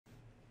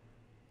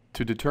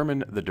To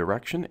determine the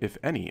direction, if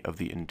any, of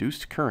the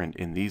induced current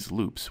in these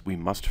loops, we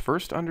must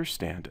first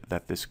understand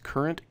that this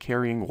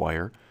current-carrying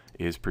wire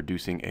is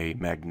producing a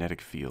magnetic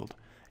field,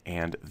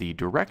 and the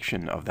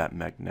direction of that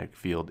magnetic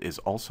field is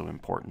also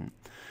important.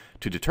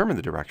 To determine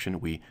the direction,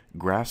 we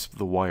grasp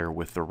the wire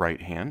with the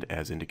right hand,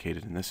 as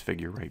indicated in this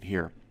figure right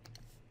here,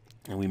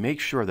 and we make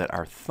sure that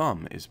our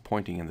thumb is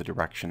pointing in the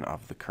direction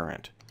of the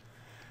current.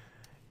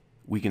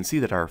 We can see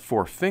that our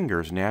four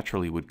fingers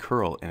naturally would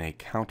curl in a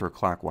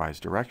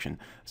counterclockwise direction,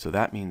 so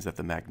that means that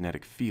the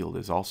magnetic field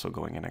is also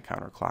going in a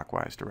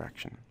counterclockwise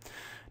direction.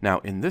 Now,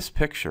 in this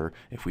picture,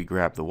 if we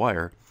grab the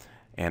wire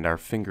and our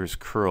fingers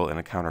curl in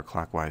a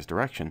counterclockwise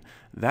direction,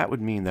 that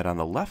would mean that on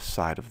the left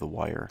side of the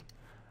wire,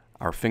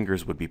 our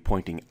fingers would be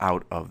pointing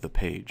out of the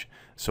page.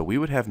 So we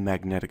would have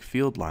magnetic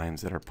field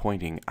lines that are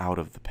pointing out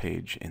of the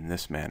page in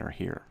this manner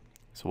here.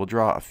 So we'll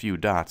draw a few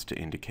dots to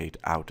indicate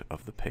out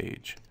of the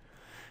page.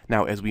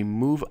 Now, as we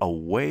move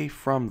away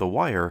from the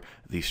wire,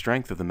 the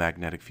strength of the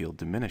magnetic field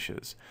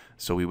diminishes.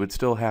 So we would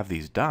still have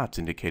these dots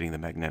indicating the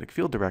magnetic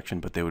field direction,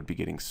 but they would be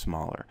getting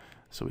smaller.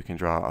 So we can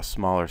draw a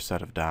smaller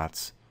set of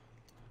dots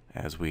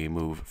as we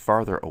move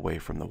farther away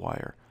from the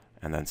wire,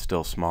 and then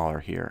still smaller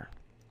here.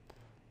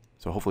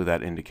 So hopefully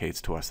that indicates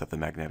to us that the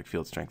magnetic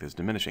field strength is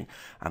diminishing.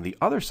 On the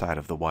other side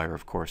of the wire,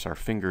 of course, our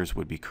fingers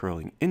would be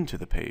curling into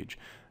the page,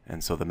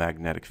 and so the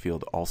magnetic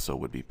field also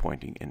would be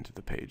pointing into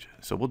the page.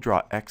 So we'll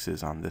draw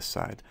X's on this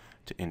side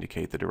to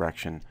indicate the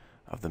direction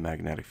of the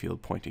magnetic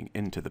field pointing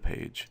into the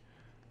page.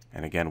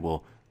 And again,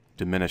 we'll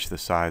diminish the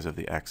size of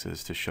the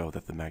X's to show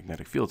that the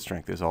magnetic field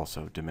strength is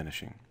also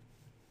diminishing.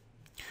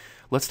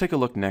 Let's take a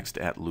look next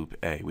at loop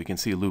A. We can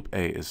see loop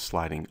A is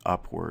sliding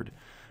upward.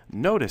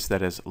 Notice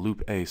that as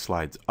loop A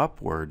slides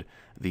upward,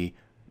 the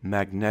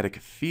magnetic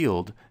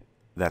field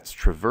that's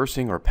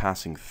traversing or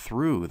passing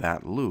through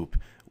that loop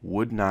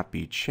would not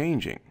be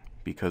changing,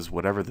 because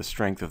whatever the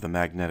strength of the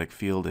magnetic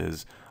field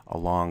is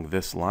along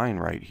this line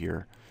right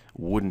here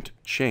wouldn't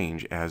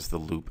change as the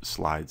loop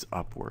slides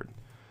upward.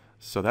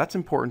 So that's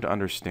important to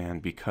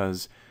understand,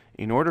 because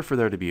in order for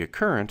there to be a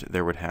current,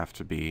 there would have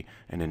to be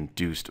an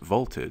induced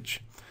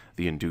voltage.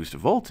 The induced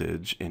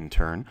voltage, in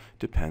turn,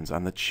 depends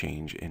on the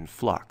change in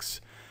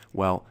flux.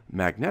 Well,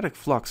 magnetic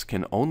flux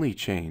can only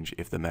change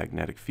if the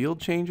magnetic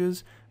field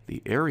changes,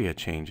 the area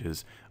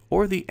changes,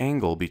 or the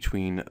angle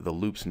between the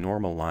loop's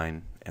normal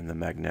line and the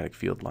magnetic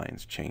field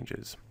lines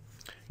changes.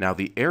 Now,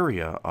 the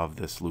area of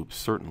this loop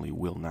certainly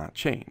will not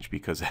change,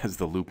 because as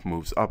the loop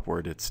moves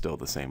upward, it's still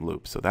the same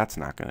loop, so that's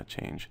not going to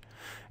change.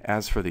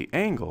 As for the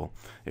angle,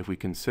 if we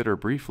consider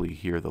briefly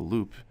here the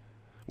loop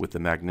with the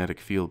magnetic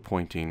field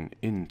pointing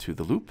into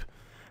the loop,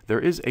 there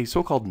is a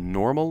so-called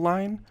normal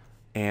line,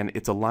 and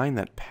it's a line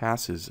that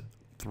passes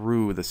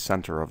through the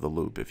center of the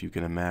loop. If you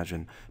can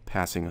imagine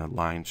passing a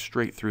line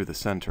straight through the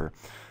center,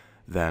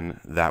 then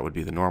that would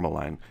be the normal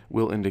line.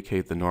 We'll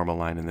indicate the normal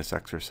line in this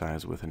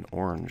exercise with an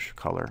orange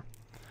color.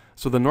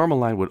 So the normal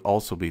line would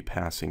also be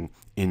passing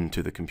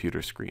into the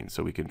computer screen,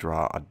 so we can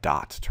draw a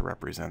dot to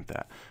represent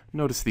that.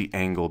 Notice the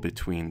angle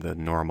between the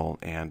normal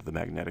and the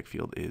magnetic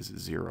field is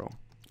 0.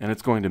 And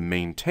it's going to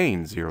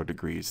maintain 0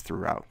 degrees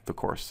throughout the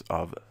course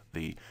of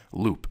the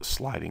loop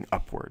sliding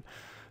upward.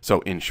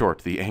 So in short,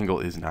 the angle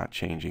is not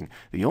changing.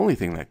 The only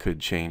thing that could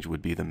change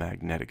would be the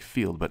magnetic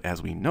field, but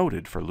as we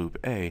noted for loop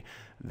A,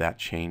 that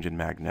change in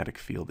magnetic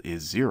field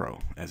is 0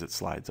 as it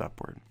slides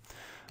upward.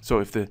 So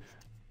if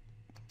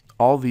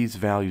all these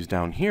values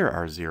down here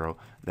are 0,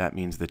 that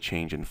means the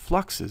change in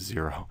flux is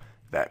 0.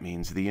 That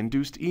means the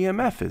induced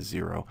EMF is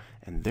 0,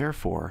 and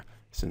therefore,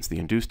 since the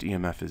induced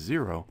EMF is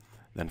 0,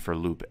 then for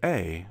loop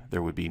A,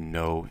 there would be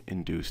no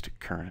induced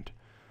current.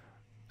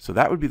 So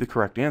that would be the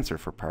correct answer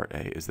for part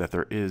A, is that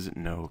there is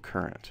no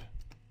current.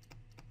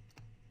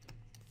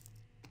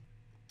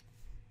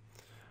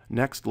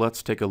 Next,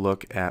 let's take a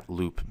look at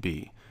loop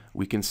B.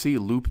 We can see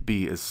loop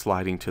B is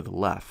sliding to the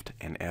left,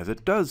 and as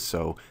it does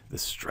so, the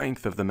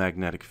strength of the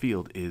magnetic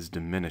field is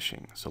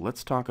diminishing. So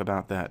let's talk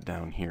about that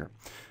down here.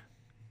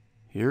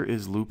 Here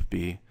is loop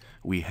B.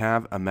 We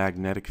have a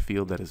magnetic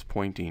field that is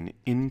pointing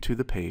into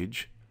the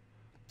page,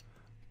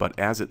 but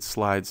as it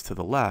slides to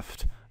the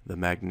left, the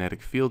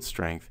magnetic field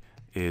strength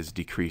is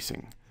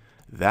decreasing.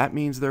 That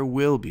means there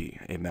will be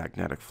a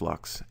magnetic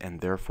flux, and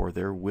therefore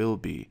there will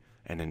be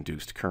an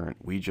induced current.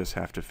 We just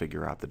have to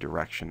figure out the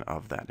direction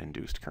of that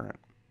induced current.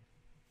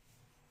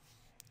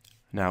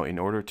 Now, in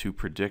order to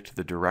predict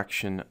the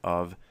direction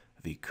of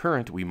the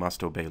current, we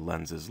must obey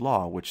Lenz's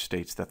law, which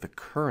states that the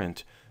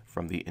current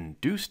from the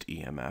induced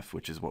EMF,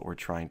 which is what we're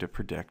trying to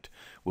predict,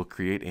 will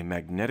create a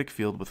magnetic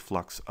field with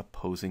flux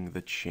opposing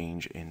the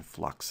change in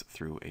flux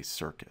through a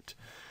circuit.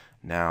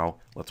 Now,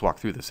 let's walk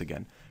through this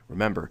again.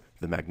 Remember,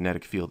 the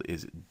magnetic field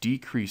is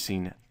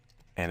decreasing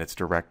and it's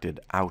directed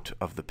out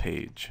of the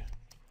page.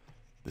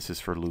 This is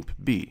for loop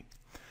B.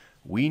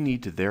 We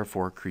need to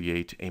therefore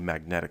create a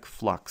magnetic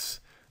flux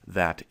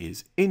that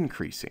is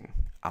increasing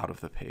out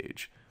of the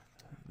page.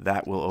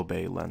 That will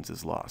obey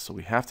Lenz's law. So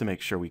we have to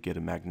make sure we get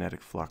a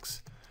magnetic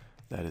flux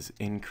that is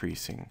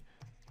increasing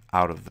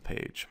out of the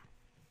page.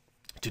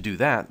 To do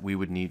that, we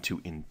would need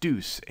to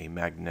induce a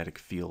magnetic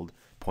field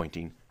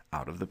pointing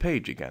out of the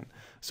page again.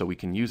 So we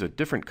can use a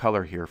different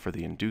color here for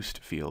the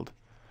induced field,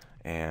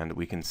 and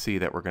we can see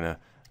that we're going to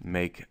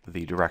make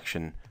the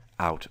direction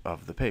out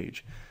of the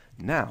page.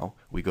 Now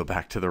we go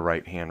back to the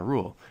right hand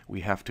rule.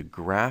 We have to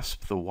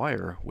grasp the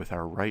wire with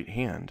our right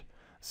hand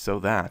so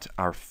that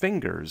our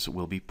fingers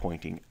will be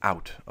pointing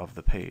out of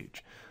the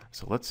page.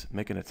 So let's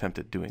make an attempt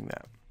at doing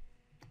that.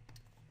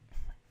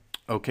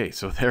 Okay,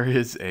 so there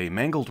is a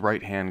mangled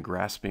right hand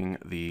grasping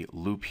the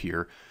loop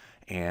here,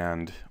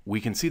 and we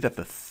can see that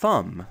the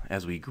thumb,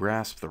 as we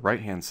grasp the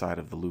right hand side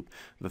of the loop,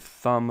 the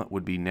thumb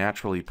would be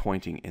naturally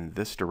pointing in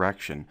this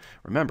direction.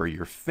 Remember,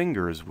 your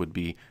fingers would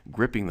be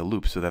gripping the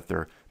loop so that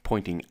they're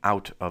pointing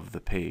out of the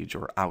page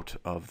or out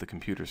of the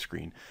computer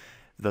screen.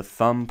 The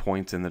thumb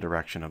points in the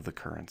direction of the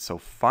current. So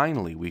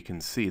finally, we can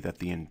see that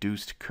the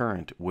induced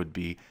current would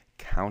be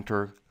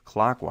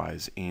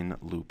counterclockwise in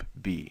loop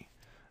B.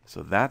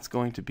 So that's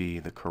going to be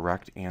the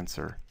correct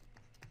answer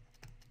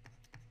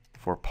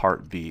for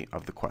part B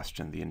of the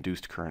question. The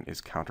induced current is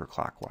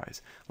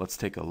counterclockwise. Let's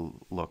take a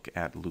look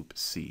at loop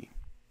C.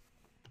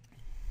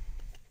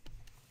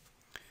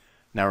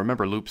 Now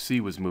remember, loop C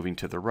was moving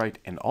to the right,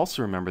 and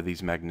also remember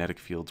these magnetic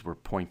fields were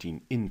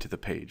pointing into the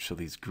page. So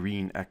these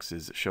green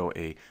X's show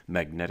a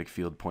magnetic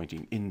field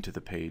pointing into the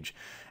page.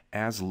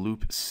 As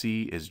loop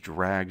C is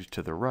dragged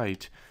to the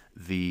right,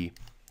 the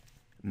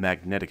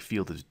magnetic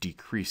field is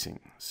decreasing.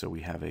 So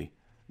we have a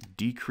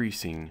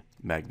decreasing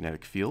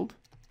magnetic field.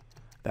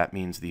 That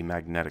means the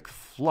magnetic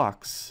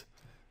flux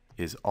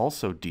is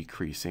also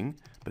decreasing,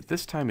 but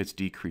this time it's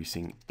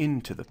decreasing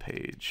into the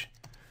page.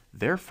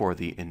 Therefore,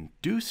 the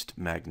induced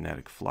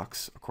magnetic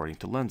flux, according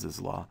to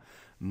Lenz's law,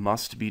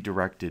 must be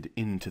directed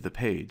into the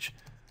page.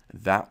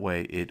 That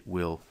way it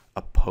will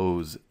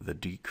oppose the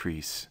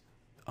decrease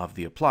of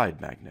the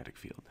applied magnetic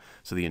field.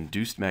 So the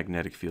induced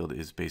magnetic field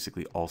is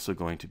basically also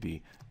going to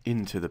be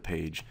into the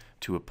page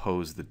to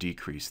oppose the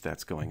decrease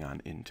that's going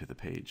on into the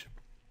page.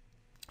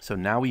 So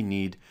now we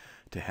need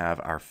to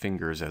have our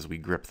fingers, as we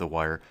grip the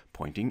wire,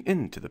 pointing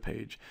into the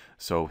page.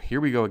 So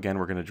here we go again.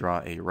 We're going to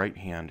draw a right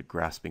hand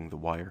grasping the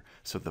wire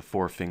so the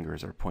four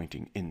fingers are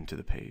pointing into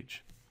the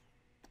page.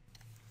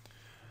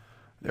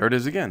 There it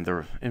is again,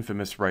 the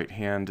infamous right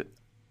hand.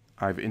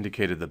 I've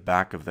indicated the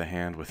back of the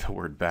hand with the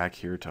word back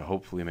here to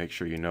hopefully make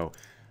sure you know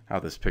how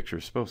this picture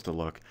is supposed to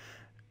look.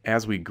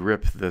 As we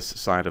grip this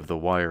side of the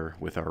wire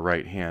with our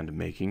right hand,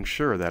 making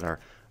sure that our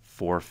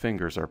four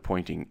fingers are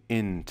pointing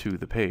into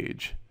the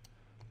page,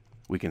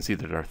 we can see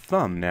that our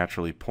thumb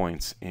naturally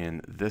points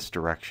in this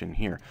direction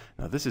here.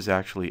 Now this is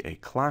actually a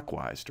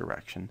clockwise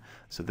direction,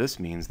 so this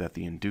means that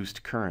the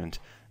induced current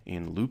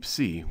in loop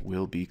C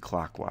will be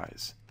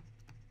clockwise.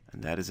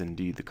 And that is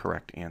indeed the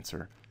correct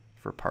answer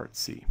for part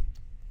C.